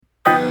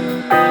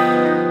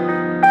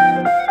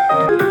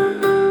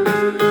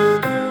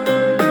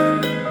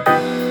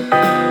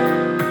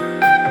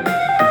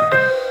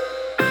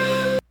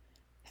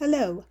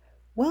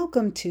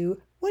Welcome to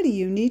What Do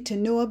You Need to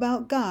Know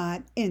About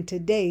God in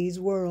Today's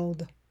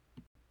World?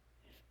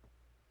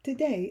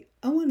 Today,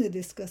 I want to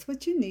discuss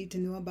what you need to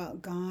know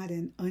about God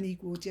and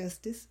unequal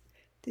justice.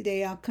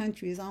 Today, our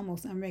country is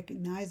almost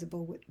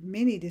unrecognizable with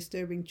many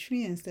disturbing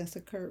trends that's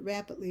occurred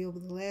rapidly over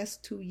the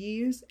last 2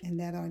 years and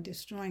that are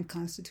destroying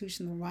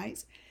constitutional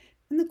rights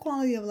and the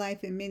quality of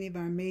life in many of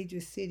our major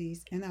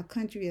cities and our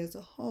country as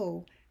a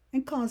whole,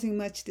 and causing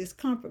much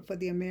discomfort for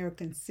the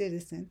American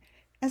citizen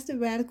as the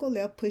radical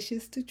left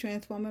pushes to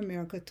transform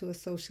America to a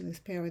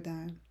socialist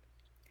paradigm.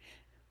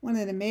 One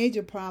of the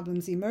major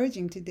problems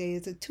emerging today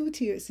is a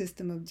two-tiered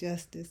system of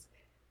justice.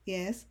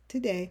 Yes,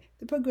 today,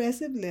 the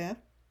progressive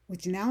left,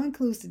 which now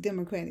includes the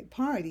Democratic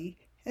Party,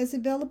 has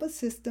developed a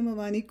system of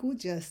unequal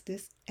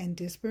justice and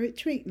disparate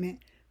treatment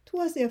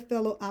towards their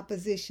fellow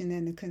opposition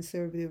and the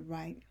conservative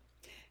right.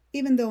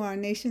 Even though our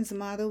nation's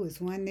motto is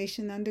one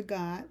nation under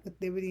God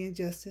with liberty and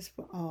justice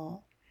for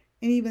all,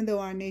 and even though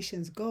our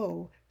nation's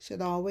goal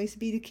should always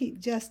be to keep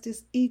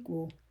justice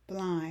equal,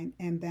 blind,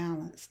 and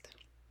balanced.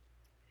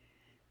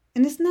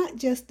 And it's not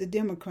just the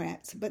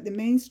Democrats, but the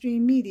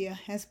mainstream media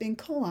has been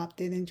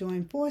co-opted and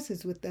joined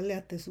forces with the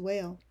left as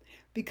well,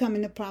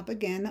 becoming the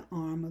propaganda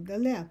arm of the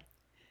left.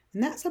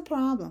 And that's a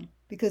problem,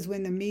 because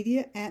when the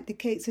media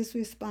abdicates its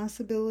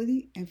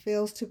responsibility and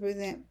fails to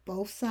present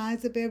both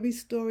sides of every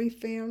story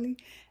fairly,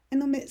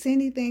 and omits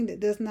anything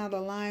that does not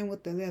align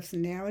with the left's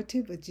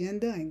narrative,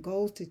 agenda, and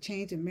goals to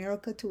change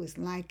America to its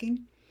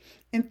liking,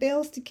 and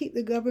fails to keep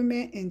the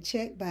government in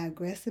check by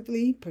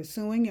aggressively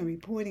pursuing and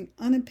reporting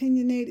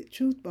unopinionated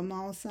truth from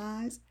all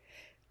sides,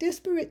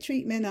 disparate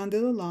treatment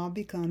under the law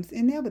becomes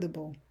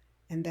inevitable,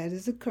 and that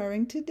is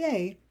occurring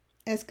today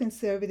as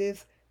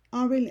conservatives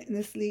are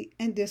relentlessly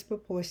and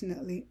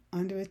disproportionately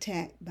under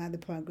attack by the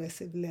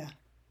progressive left.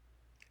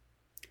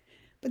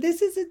 But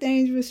this is a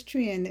dangerous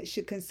trend that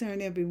should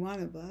concern every one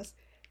of us,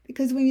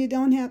 because when you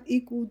don't have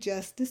equal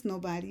justice,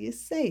 nobody is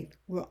safe.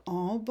 We're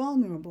all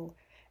vulnerable,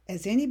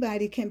 as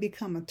anybody can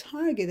become a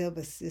target of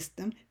a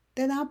system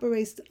that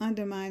operates to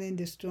undermine and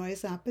destroy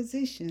its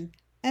opposition,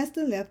 as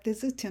the left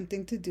is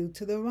attempting to do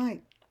to the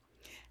right.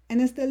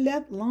 And as the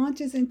left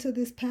launches into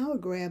this power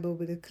grab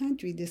over the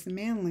country,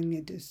 dismantling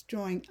and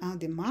destroying our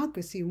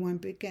democracy one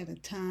brick at a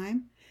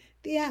time,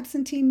 the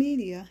absentee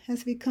media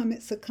has become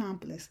its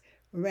accomplice,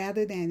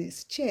 rather than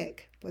its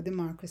check for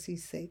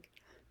democracy's sake.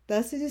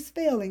 Thus it is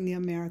failing the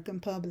American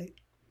public.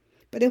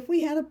 But if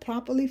we had a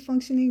properly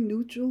functioning,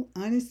 neutral,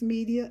 honest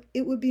media,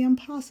 it would be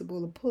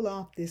impossible to pull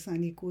off this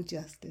unequal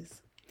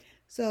justice.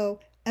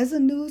 So, as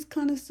a news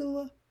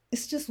connoisseur,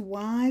 it's just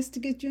wise to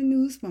get your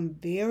news from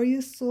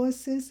various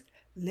sources,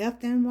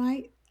 left and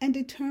right, and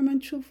determine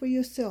truth for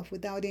yourself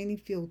without any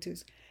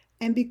filters,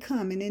 and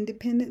become an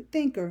independent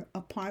thinker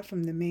apart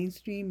from the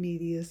mainstream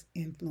media's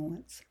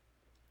influence.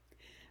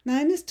 Now,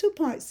 in this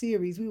two-part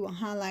series, we will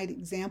highlight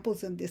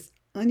examples of this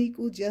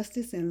unequal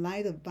justice in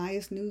light of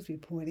biased news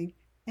reporting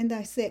and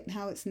dissect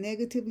how it's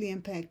negatively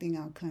impacting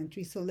our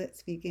country. So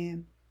let's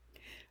begin.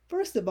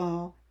 First of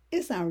all,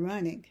 it's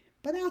ironic,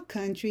 but our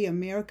country,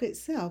 America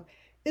itself,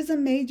 is a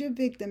major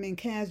victim and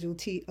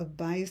casualty of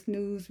biased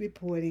news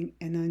reporting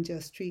and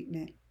unjust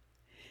treatment.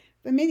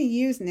 For many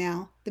years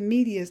now, the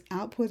media's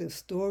output of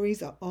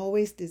stories are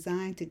always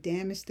designed to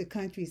damage the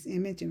country's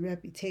image and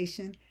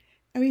reputation,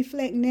 and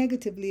reflect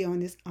negatively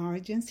on its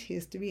origins,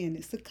 history, and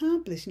its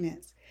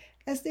accomplishments,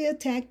 as they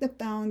attack the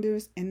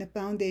founders and the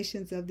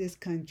foundations of this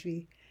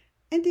country,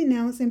 and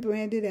denounce and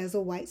brand it as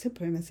a white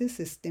supremacist,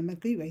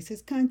 systemically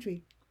racist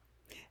country.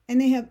 And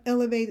they have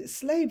elevated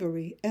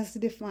slavery as the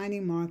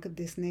defining mark of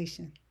this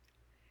nation.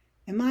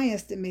 In my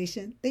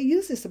estimation, they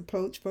use this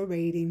approach for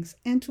ratings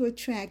and to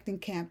attract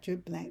and capture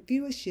black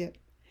viewership.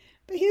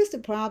 But here's the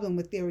problem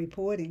with their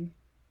reporting.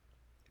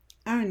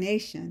 Our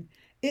nation,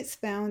 its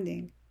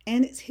founding,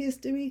 and its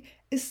history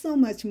is so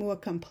much more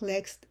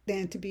complex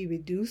than to be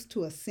reduced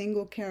to a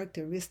single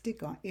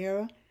characteristic or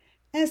era,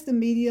 as the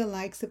media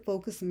likes to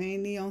focus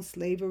mainly on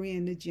slavery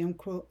in the Jim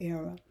Crow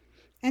era,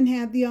 and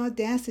have the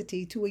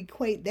audacity to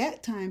equate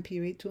that time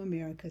period to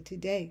America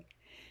today.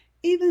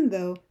 Even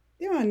though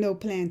there are no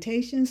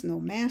plantations,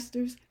 no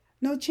masters,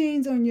 no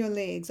chains on your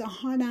legs, or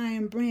hot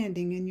iron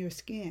branding in your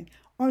skin,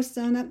 or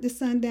sun up to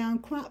sundown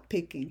crop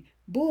picking,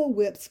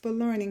 bullwhips for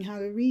learning how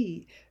to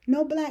read,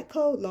 no black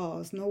code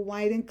laws, no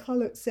white and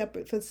colored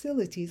separate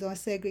facilities or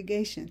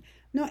segregation,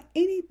 nor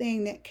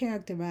anything that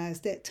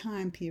characterized that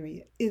time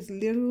period is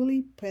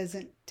literally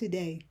present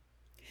today.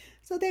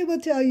 So they will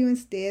tell you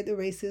instead that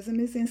racism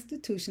is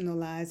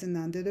institutionalized and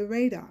under the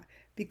radar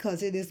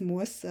because it is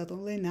more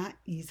subtle and not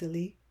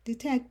easily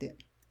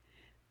detected.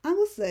 I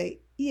will say,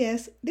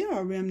 yes, there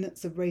are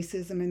remnants of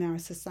racism in our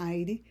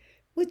society,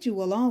 which you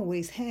will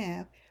always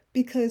have,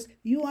 because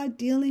you are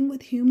dealing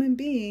with human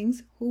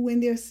beings who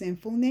in their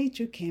sinful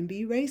nature can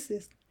be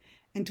racist.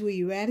 And to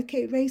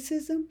eradicate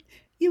racism,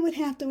 you would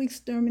have to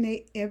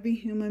exterminate every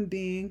human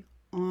being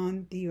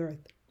on the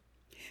earth.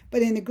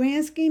 But in the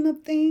grand scheme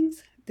of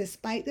things,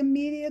 despite the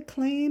media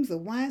claims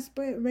of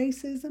widespread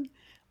racism,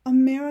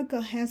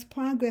 America has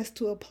progressed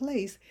to a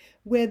place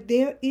where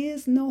there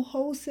is no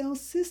wholesale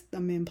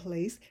system in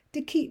place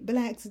to keep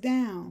blacks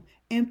down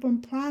and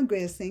from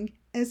progressing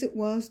as it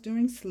was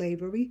during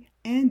slavery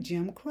and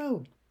Jim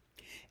Crow,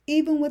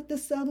 even with the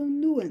subtle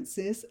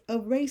nuances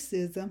of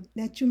racism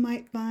that you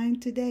might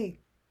find today.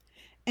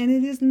 And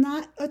it is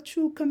not a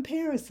true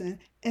comparison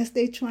as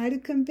they try to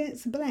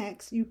convince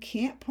blacks you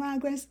can't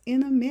progress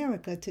in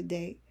America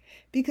today.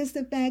 Because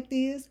the fact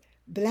is,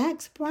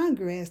 blacks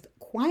progressed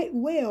quite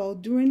well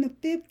during the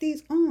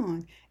 50s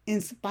on, in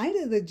spite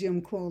of the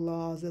Jim Crow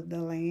laws of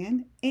the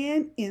land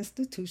and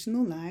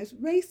institutionalized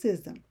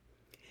racism.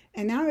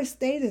 And our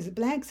state as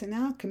blacks in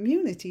our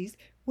communities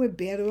were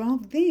better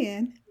off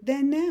then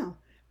than now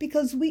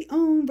because we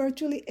own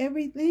virtually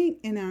everything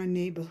in our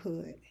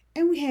neighborhood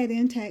and we had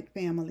intact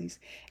families.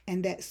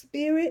 And that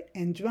spirit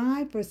and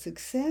drive for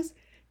success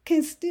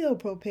can still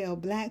propel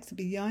blacks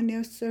beyond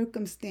their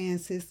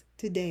circumstances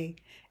today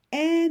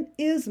and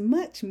is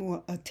much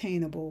more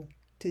attainable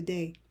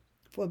today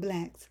for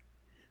blacks.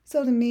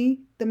 So to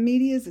me, the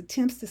media's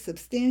attempts to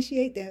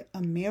substantiate that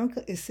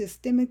America is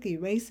systemically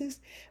racist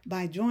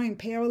by drawing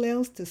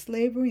parallels to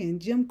slavery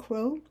and Jim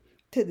Crow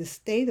to the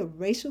state of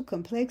racial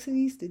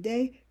complexities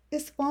today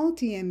is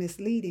faulty and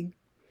misleading.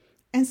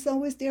 And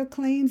so is their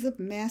claims of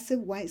massive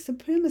white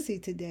supremacy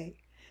today.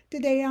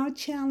 Today, our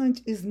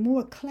challenge is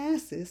more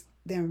classist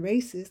than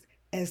racist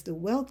as the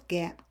wealth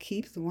gap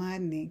keeps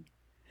widening.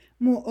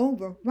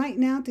 Moreover, right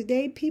now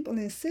today, people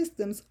in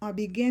systems are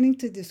beginning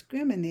to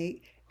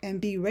discriminate and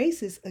be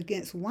racist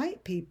against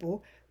white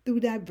people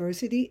through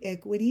diversity,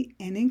 equity,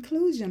 and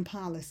inclusion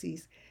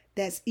policies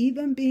that's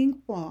even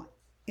being fought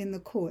in the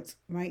courts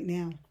right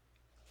now.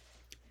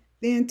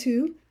 Then,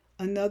 too,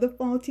 another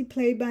faulty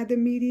play by the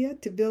media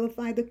to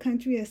vilify the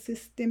country as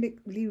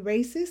systemically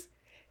racist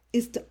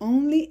is to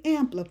only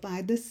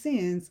amplify the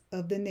sins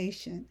of the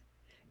nation.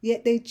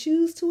 Yet they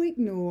choose to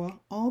ignore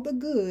all the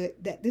good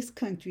that this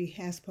country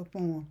has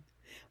performed.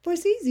 For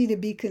it's easy to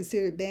be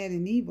considered bad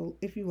and evil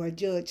if you are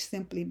judged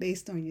simply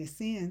based on your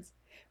sins,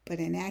 but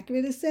an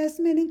accurate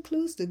assessment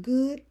includes the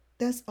good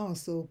that's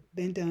also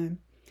been done.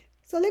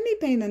 So let me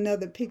paint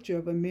another picture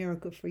of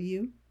America for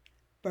you.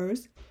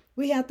 First,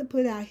 we have to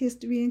put our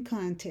history in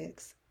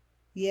context.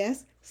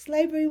 Yes,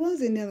 slavery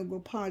was an integral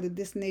part of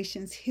this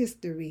nation's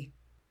history,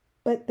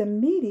 but the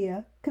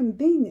media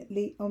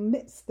conveniently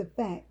omits the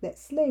fact that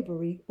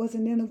slavery was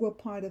an integral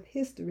part of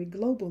history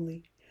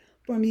globally.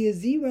 From year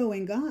zero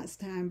in God's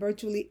time,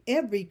 virtually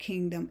every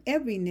kingdom,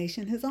 every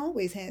nation has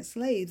always had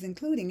slaves,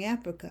 including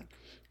Africa,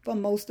 for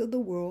most of the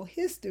world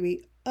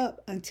history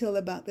up until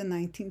about the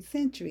 19th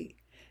century,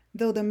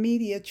 though the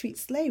media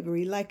treats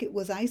slavery like it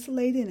was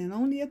isolated and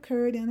only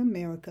occurred in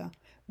America,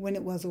 when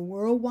it was a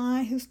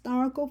worldwide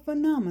historical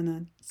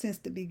phenomenon since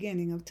the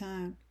beginning of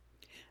time.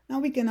 Now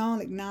we can all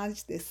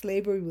acknowledge that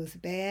slavery was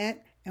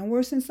bad and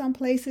worse in some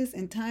places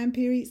and time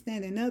periods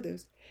than in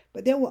others,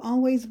 but there were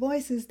always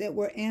voices that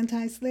were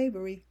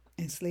anti-slavery,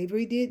 and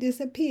slavery did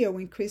disappear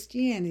when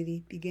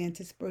Christianity began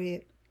to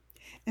spread.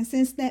 And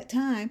since that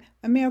time,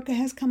 America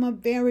has come a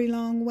very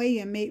long way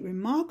and made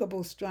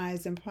remarkable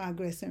strides and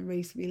progress in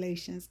race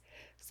relations.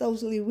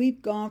 Socially,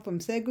 we've gone from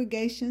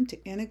segregation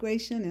to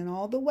integration and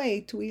all the way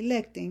to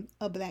electing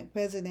a black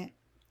president.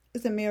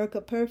 Is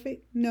America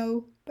perfect?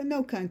 No, but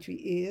no country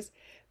is.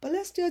 But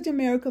let's judge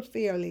America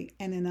fairly,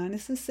 and an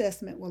honest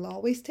assessment will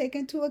always take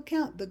into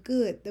account the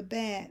good, the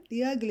bad,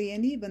 the ugly,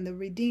 and even the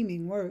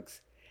redeeming works.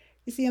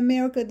 You see,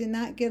 America did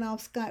not get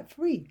off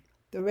scot-free.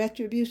 The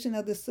retribution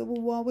of the Civil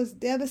War was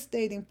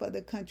devastating for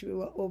the country,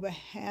 where over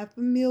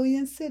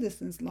 500,000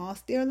 citizens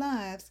lost their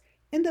lives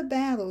in the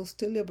battles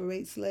to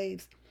liberate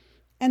slaves.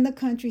 And the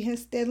country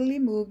has steadily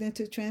moved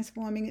into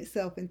transforming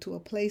itself into a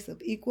place of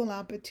equal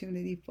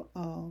opportunity for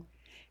all.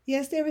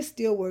 Yes, there is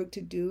still work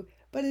to do,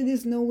 but it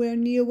is nowhere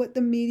near what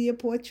the media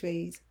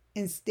portrays.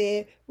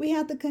 Instead, we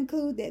have to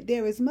conclude that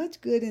there is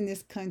much good in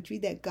this country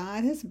that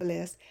God has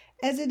blessed,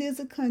 as it is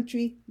a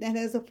country that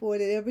has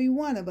afforded every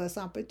one of us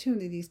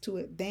opportunities to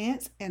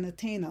advance and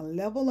attain a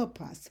level of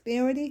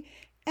prosperity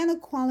and a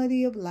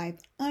quality of life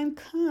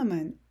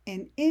uncommon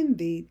and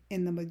envied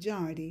in the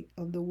majority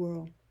of the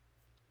world.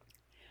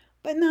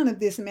 But none of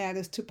this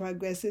matters to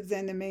progressives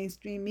and the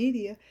mainstream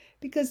media,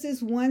 because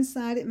this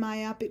one-sided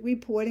myopic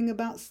reporting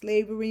about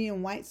slavery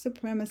and white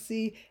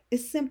supremacy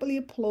is simply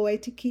a ploy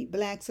to keep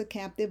blacks a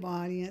captive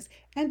audience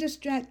and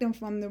distract them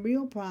from the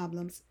real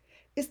problems.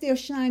 It's their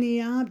shiny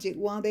object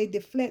while they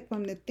deflect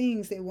from the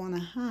things they want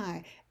to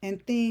hide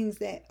and things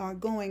that are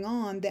going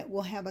on that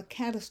will have a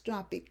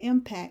catastrophic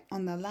impact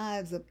on the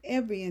lives of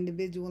every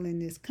individual in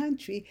this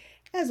country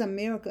as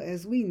America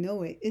as we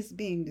know it is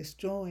being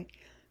destroyed.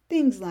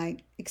 Things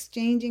like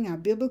exchanging our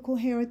biblical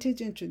heritage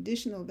and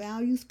traditional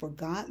values for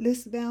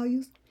godless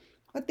values,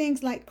 or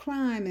things like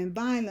crime and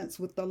violence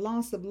with the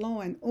loss of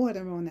law and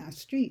order on our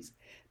streets,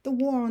 the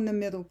war on the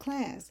middle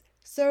class,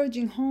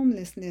 surging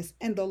homelessness,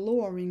 and the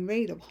lowering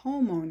rate of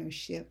home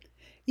ownership.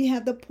 You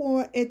have the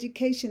poor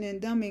education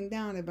and dumbing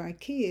down of our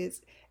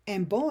kids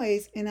and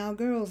boys in our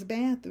girls'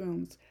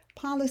 bathrooms,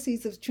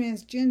 policies of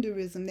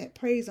transgenderism that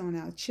preys on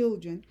our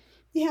children.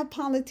 You have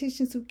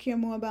politicians who care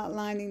more about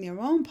lining their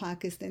own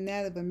pockets than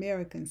that of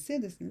American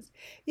citizens.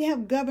 You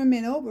have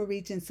government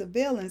overreach and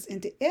surveillance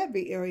into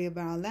every area of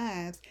our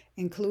lives,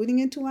 including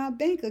into our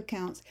bank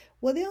accounts.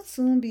 Well, they'll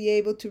soon be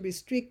able to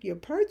restrict your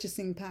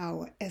purchasing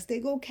power as they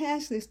go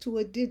cashless to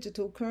a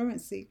digital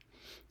currency.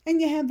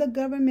 And you have the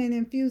government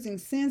infusing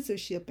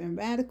censorship and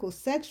radical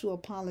sexual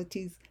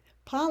policies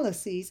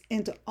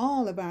into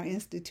all of our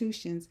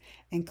institutions,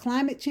 and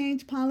climate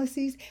change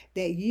policies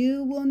that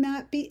you will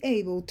not be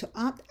able to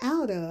opt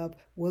out of.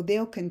 Well,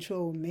 they'll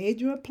control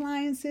major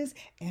appliances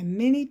and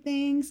many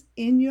things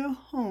in your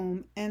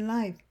home and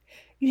life.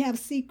 You have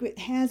secret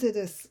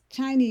hazardous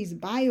Chinese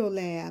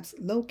biolabs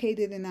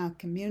located in our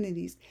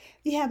communities.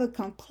 You have a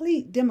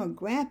complete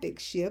demographic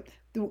shift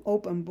through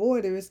open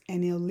borders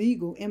and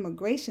illegal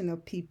immigration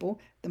of people,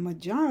 the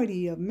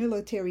majority of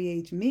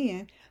military-age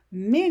men,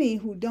 many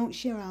who don't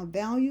share our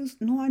values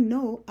nor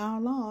know our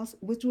laws,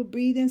 which will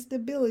breed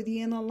instability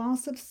and a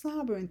loss of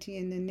sovereignty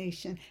in the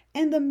nation.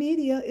 And the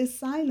media is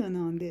silent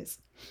on this.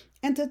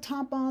 And to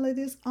top all of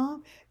this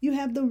off, you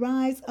have the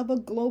rise of a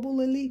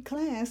global elite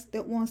class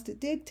that wants to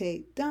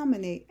dictate,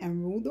 dominate,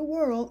 and rule the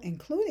world,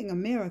 including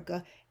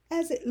America,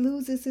 as it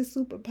loses its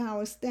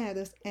superpower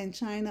status and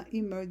China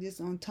emerges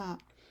on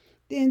top.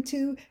 Then,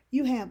 too,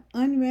 you have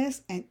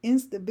unrest and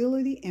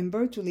instability in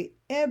virtually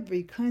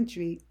every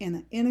country in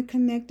an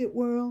interconnected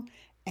world,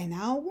 and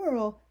our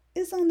world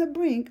is on the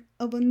brink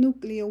of a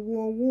nuclear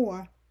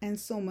war, and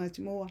so much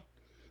more.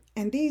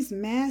 And these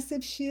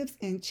massive shifts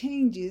and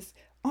changes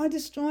are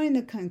destroying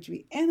the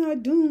country and are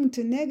doomed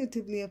to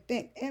negatively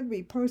affect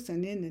every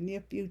person in the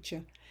near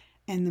future.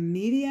 And the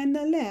media and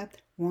the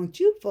left want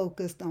you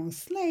focused on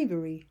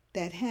slavery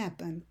that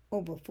happened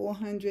over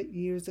 400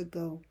 years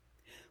ago.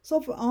 So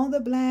for all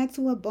the blacks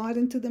who are bought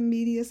into the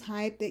media's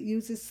hype that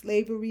uses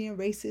slavery and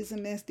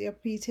racism as their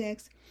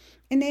pretext,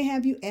 and they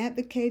have you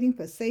advocating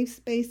for safe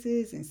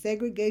spaces and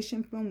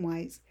segregation from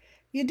whites,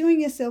 you're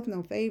doing yourself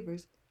no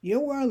favors.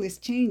 Your world is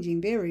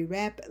changing very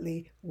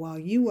rapidly while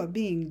you are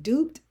being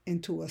duped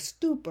into a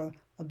stupor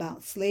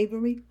about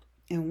slavery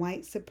and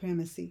white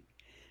supremacy.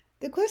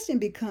 The question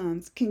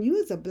becomes, can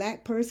you as a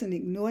black person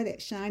ignore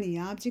that shiny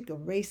object of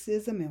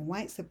racism and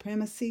white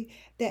supremacy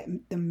that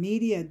the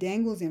media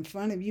dangles in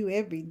front of you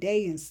every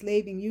day,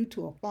 enslaving you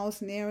to a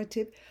false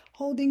narrative,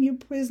 holding you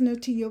prisoner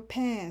to your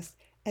past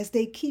as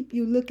they keep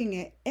you looking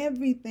at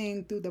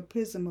everything through the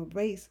prism of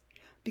race?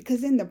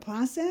 Because in the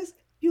process,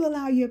 you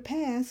allow your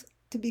past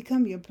to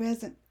become your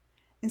present.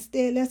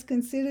 Instead, let's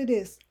consider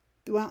this.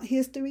 Throughout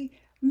history,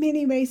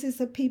 many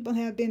races of people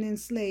have been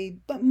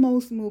enslaved, but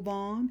most move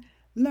on,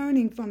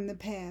 learning from the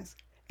past.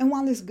 And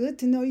while it's good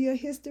to know your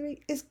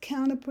history, it's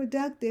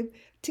counterproductive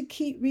to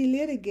keep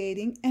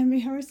relitigating and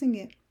rehearsing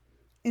it.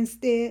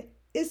 Instead,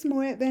 it's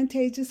more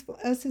advantageous for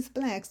us as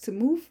blacks to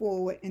move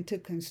forward into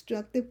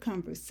constructive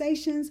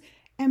conversations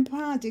and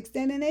projects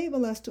that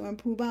enable us to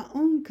improve our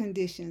own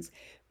conditions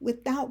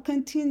without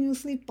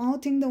continuously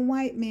faulting the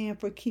white man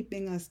for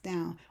keeping us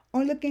down,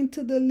 or looking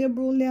to the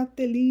liberal left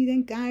to lead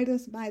and guide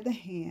us by the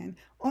hand,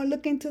 or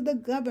looking to the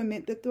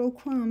government to throw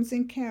crumbs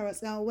and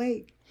carrots our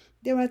way.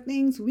 There are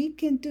things we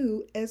can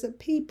do as a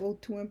people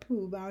to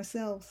improve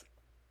ourselves.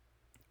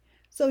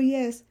 So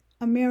yes,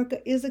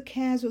 America is a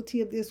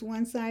casualty of this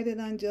one-sided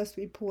unjust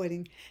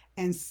reporting,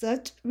 and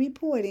such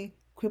reporting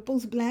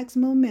cripples blacks'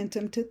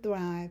 momentum to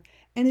thrive,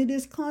 and it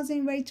is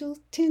causing racial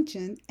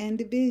tension and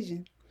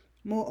division.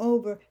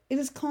 Moreover, it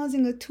is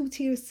causing a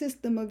two-tier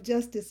system of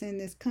justice in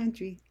this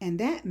country, and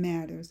that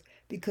matters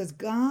because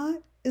God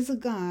is a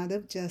God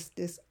of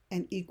justice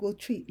and equal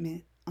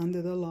treatment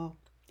under the law.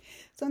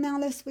 So now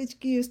let's switch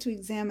gears to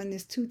examine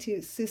this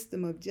two-tiered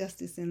system of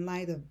justice in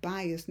light of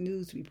biased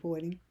news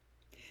reporting.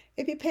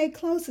 If you pay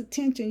close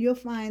attention, you'll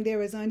find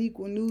there is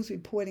unequal news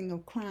reporting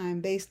of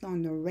crime based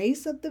on the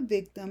race of the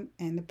victim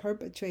and the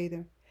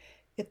perpetrator.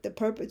 If the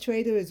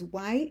perpetrator is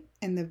white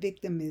and the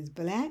victim is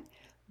black,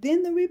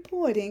 then the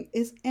reporting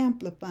is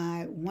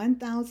amplified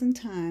 1,000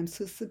 times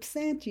to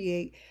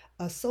substantiate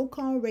a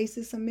so-called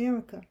racist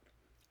America.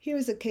 Here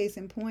is a case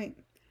in point.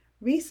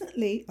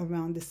 Recently,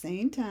 around the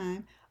same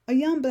time, a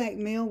young black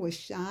male was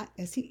shot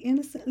as he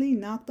innocently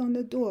knocked on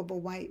the door of a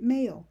white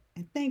male,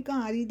 and thank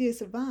God he did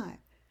survive.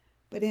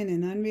 But in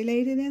an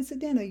unrelated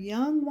incident, a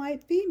young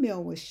white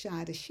female was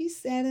shot as she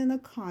sat in a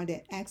car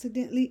that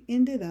accidentally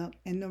ended up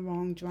in the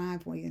wrong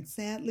driveway, and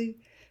sadly,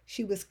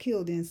 she was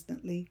killed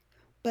instantly.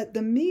 But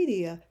the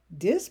media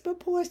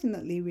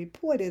disproportionately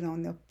reported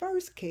on the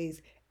first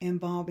case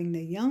involving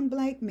the young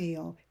black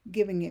male,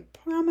 giving it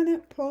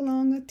prominent,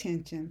 prolonged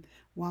attention,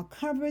 while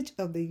coverage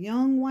of the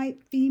young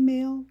white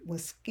female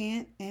was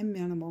scant and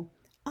minimal,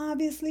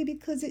 obviously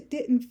because it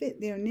didn't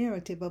fit their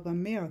narrative of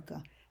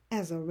America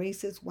as a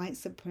racist white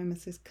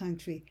supremacist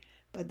country,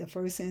 but the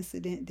first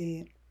incident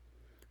did.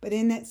 But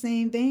in that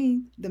same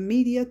vein, the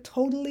media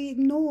totally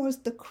ignores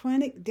the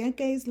chronic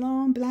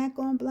decades-long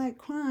black-on-black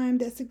crime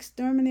that's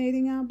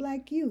exterminating our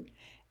black youth.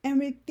 and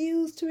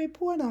refuse to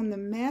report on the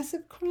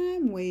massive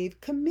crime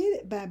wave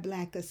committed by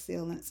black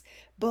assailants,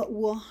 but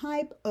will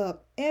hype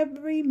up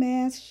every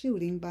mass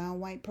shooting by a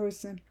white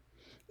person.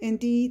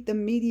 Indeed, the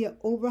media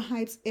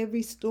overhypes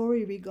every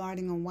story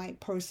regarding a white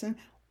person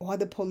or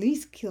the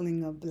police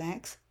killing of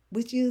blacks,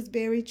 which is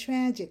very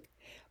tragic.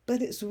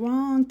 But it's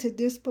wrong to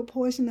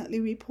disproportionately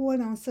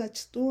report on such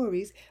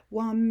stories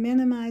while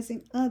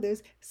minimizing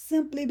others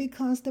simply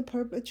because the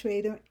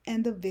perpetrator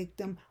and the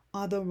victim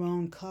are the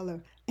wrong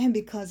color and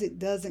because it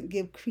doesn't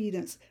give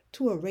credence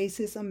to a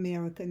racist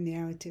America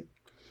narrative.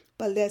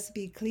 But let's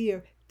be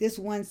clear, this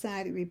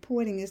one-sided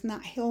reporting is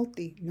not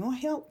healthy nor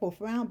helpful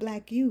for our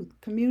black youth,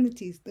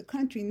 communities, the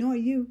country, nor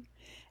you.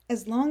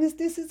 As long as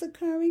this is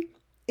occurring,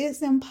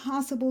 it's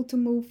impossible to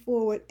move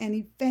forward and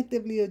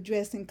effectively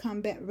address and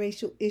combat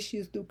racial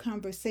issues through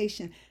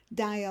conversation,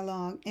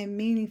 dialogue, and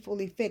meaningful,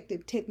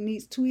 effective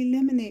techniques to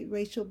eliminate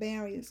racial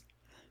barriers.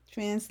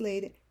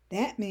 Translated,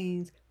 that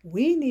means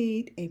we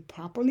need a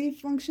properly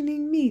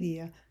functioning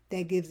media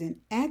that gives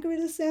an accurate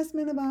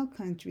assessment of our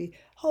country,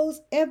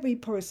 holds every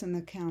person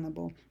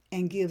accountable,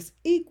 and gives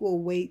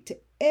equal weight to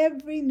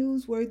every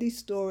newsworthy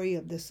story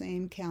of the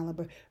same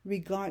caliber,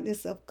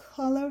 regardless of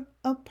color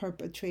of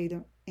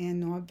perpetrator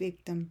and or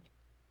victim.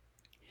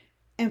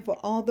 And for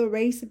all the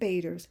race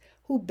baiters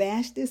who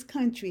bash this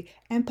country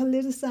and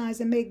politicize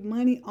and make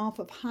money off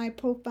of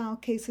high-profile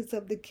cases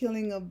of the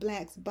killing of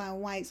blacks by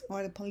whites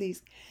or the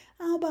police,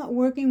 how about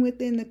working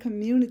within the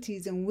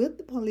communities and with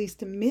the police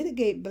to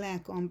mitigate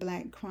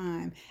black-on-black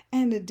crime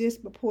and the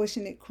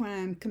disproportionate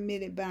crime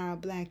committed by our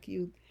black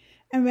youth?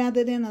 And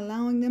rather than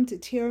allowing them to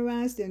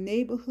terrorize their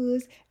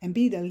neighborhoods and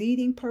be the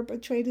leading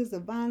perpetrators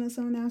of violence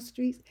on our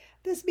streets,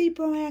 let's be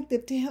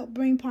proactive to help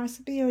bring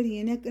prosperity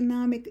and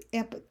economic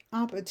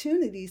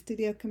opportunities to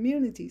their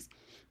communities.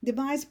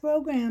 Devise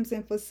programs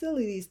and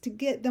facilities to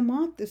get them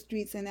off the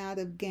streets and out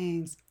of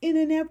gangs in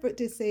an effort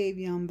to save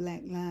young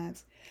black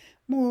lives.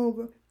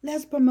 Moreover,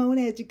 let's promote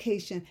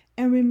education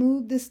and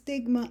remove the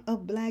stigma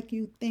of black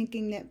youth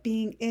thinking that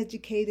being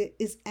educated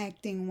is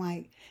acting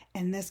white.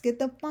 And let's get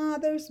the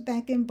fathers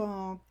back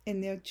involved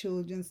in their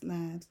children's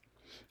lives.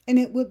 And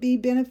it would be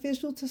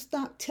beneficial to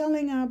stop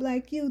telling our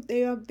black youth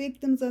they are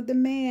victims of the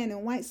man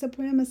and white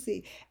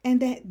supremacy and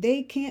that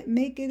they can't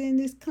make it in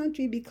this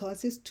country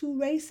because it's too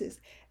racist,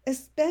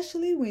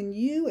 especially when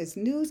you as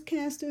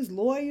newscasters,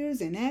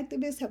 lawyers, and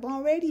activists have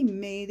already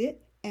made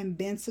it and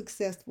been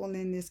successful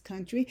in this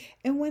country,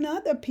 and when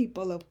other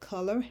people of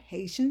color,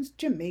 Haitians,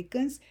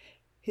 Jamaicans,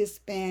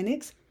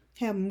 Hispanics,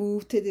 have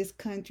moved to this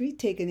country,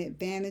 taken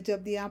advantage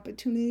of the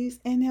opportunities,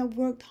 and have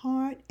worked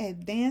hard,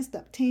 advanced,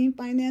 obtained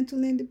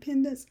financial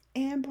independence,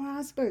 and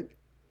prospered.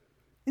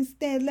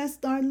 Instead, let's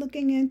start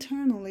looking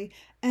internally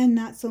and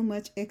not so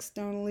much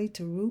externally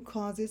to root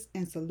causes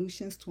and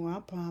solutions to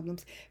our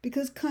problems,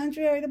 because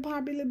contrary to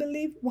popular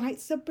belief, white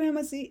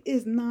supremacy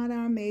is not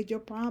our major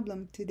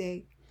problem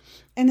today.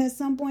 And at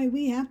some point,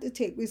 we have to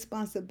take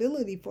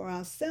responsibility for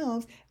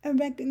ourselves and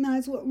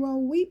recognize what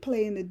role we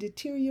play in the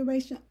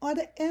deterioration or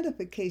the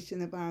edification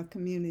of our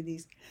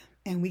communities.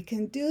 And we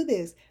can do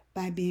this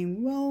by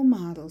being role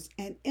models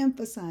and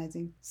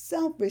emphasizing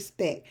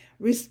self-respect,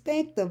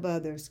 respect of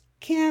others,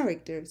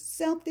 character,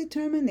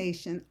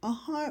 self-determination, a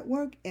hard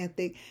work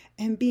ethic,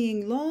 and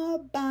being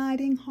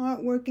law-abiding,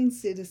 hard-working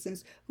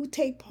citizens who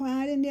take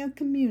pride in their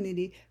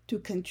community to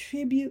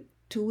contribute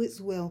to its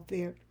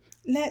welfare.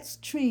 Let's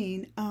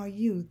train our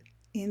youth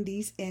in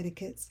these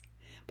etiquettes.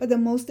 But the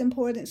most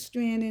important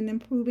strand in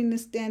improving the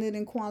standard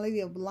and quality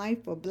of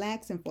life for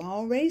blacks and for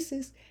all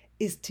races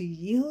is to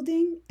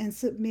yielding and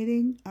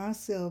submitting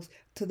ourselves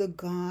to the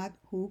God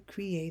who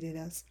created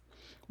us.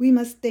 We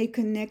must stay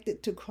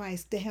connected to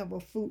Christ to have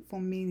a fruitful,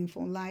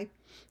 meaningful life.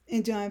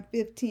 In John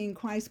 15,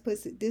 Christ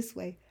puts it this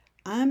way: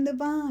 I'm the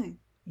vine,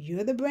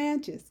 you're the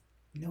branches.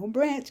 No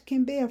branch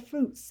can bear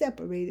fruit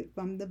separated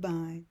from the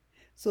vine.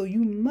 So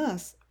you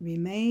must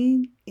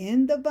remain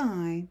in the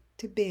vine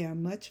to bear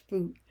much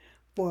fruit.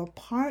 For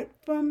apart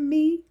from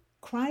me,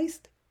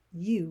 Christ,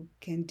 you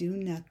can do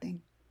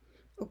nothing.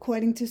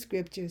 According to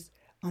scriptures,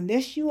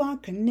 unless you are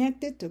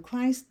connected to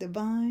Christ the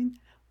vine,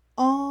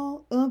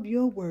 all of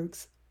your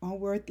works are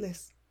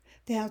worthless.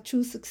 To have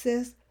true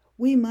success,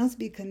 we must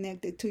be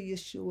connected to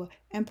Yeshua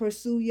and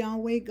pursue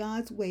Yahweh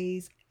God's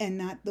ways and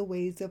not the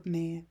ways of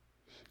man.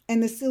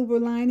 And the silver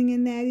lining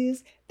in that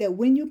is that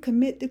when you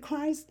commit to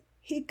Christ,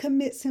 He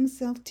commits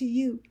Himself to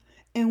you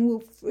and will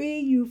free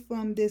you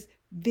from this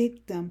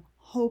victim,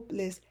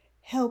 hopeless,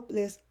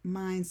 helpless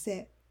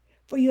mindset.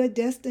 For your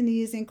destiny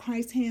is in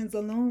Christ's hands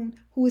alone,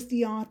 who is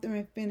the author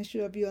and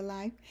finisher of your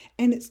life.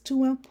 And it's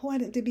too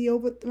important to be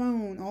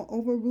overthrown or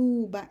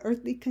overruled by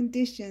earthly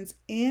conditions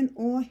and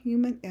or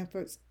human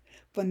efforts.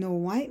 For no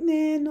white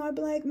man, nor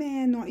black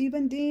man, nor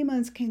even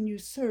demons can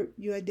usurp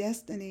your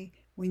destiny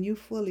when you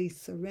fully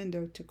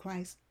surrender to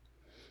Christ.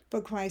 For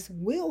Christ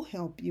will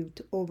help you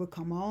to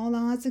overcome all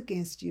odds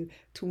against you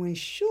to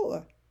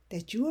ensure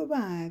that you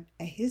arrive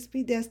at His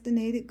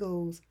predestinated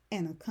goals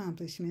and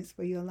accomplishments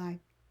for your life.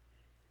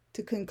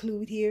 To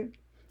conclude here,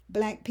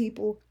 black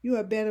people, you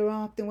are better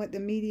off than what the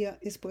media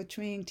is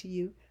portraying to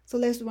you. So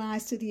let's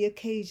rise to the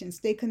occasion,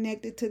 stay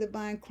connected to the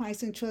divine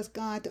Christ, and trust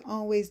God to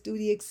always do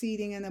the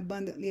exceeding and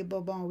abundantly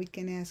above all we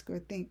can ask or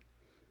think.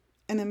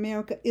 And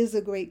America is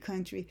a great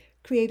country,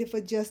 created for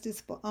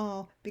justice for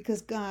all,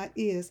 because God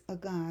is a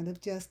God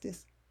of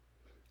justice.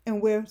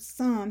 And where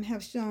some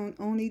have shown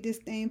only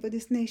disdain for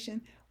this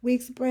nation, we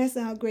express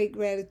our great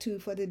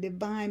gratitude for the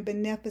divine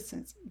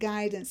beneficence,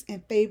 guidance,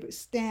 and favored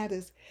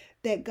status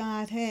that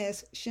God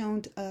has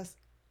shown to us.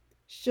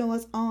 Show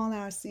us all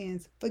our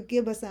sins.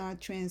 Forgive us our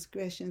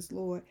transgressions,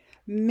 Lord.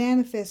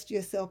 Manifest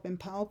yourself in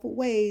powerful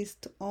ways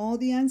to all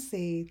the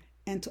unsaved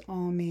and to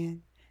all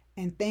men.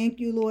 And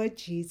thank you, Lord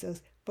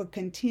Jesus, for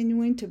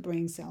continuing to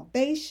bring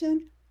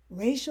salvation,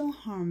 racial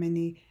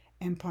harmony,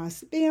 and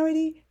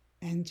prosperity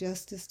and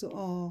justice to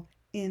all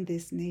in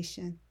this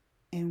nation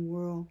and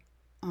world.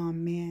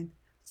 Amen.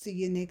 See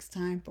you next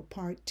time for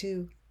part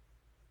 2.